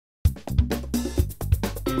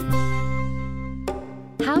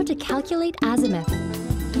how to calculate azimuth.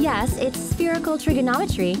 Yes, it's spherical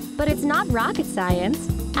trigonometry, but it's not rocket science.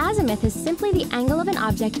 Azimuth is simply the angle of an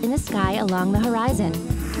object in the sky along the horizon.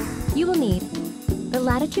 You will need the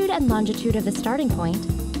latitude and longitude of the starting point,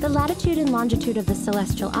 the latitude and longitude of the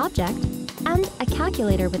celestial object, and a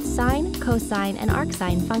calculator with sine, cosine, and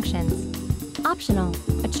arcsine functions. Optional,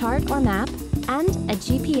 a chart or map, and a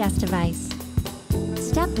GPS device.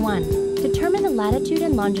 Step 1. Determine the latitude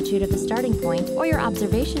and longitude of the starting point or your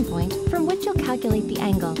observation point from which you'll calculate the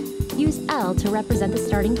angle. Use L to represent the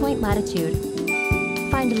starting point latitude.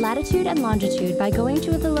 Find latitude and longitude by going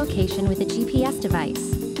to the location with a GPS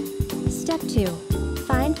device. Step 2.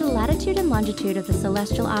 Find the latitude and longitude of the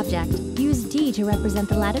celestial object. Use D to represent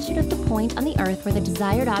the latitude of the point on the Earth where the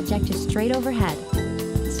desired object is straight overhead.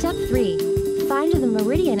 Step 3. Find the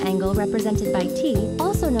meridian angle represented by T,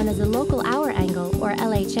 also known as the local hour angle, or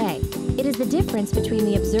LHA. It is the difference between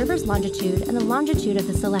the observer's longitude and the longitude of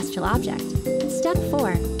the celestial object. Step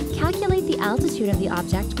 4. Calculate the altitude of the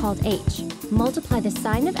object called H. Multiply the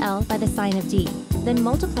sine of L by the sine of D. Then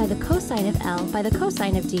multiply the cosine of L by the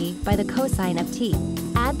cosine of D by the cosine of T.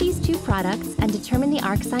 Add these two products and determine the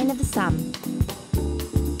arcsine of the sum.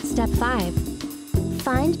 Step 5.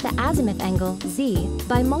 Find the azimuth angle, Z,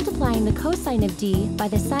 by multiplying the cosine of D by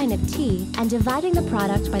the sine of T and dividing the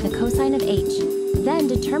product by the cosine of H. Then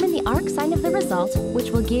determine the arcsine of the result, which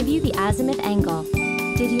will give you the azimuth angle.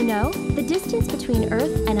 Did you know? The distance between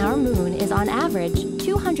Earth and our Moon is on average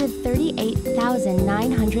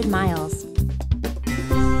 238,900 miles.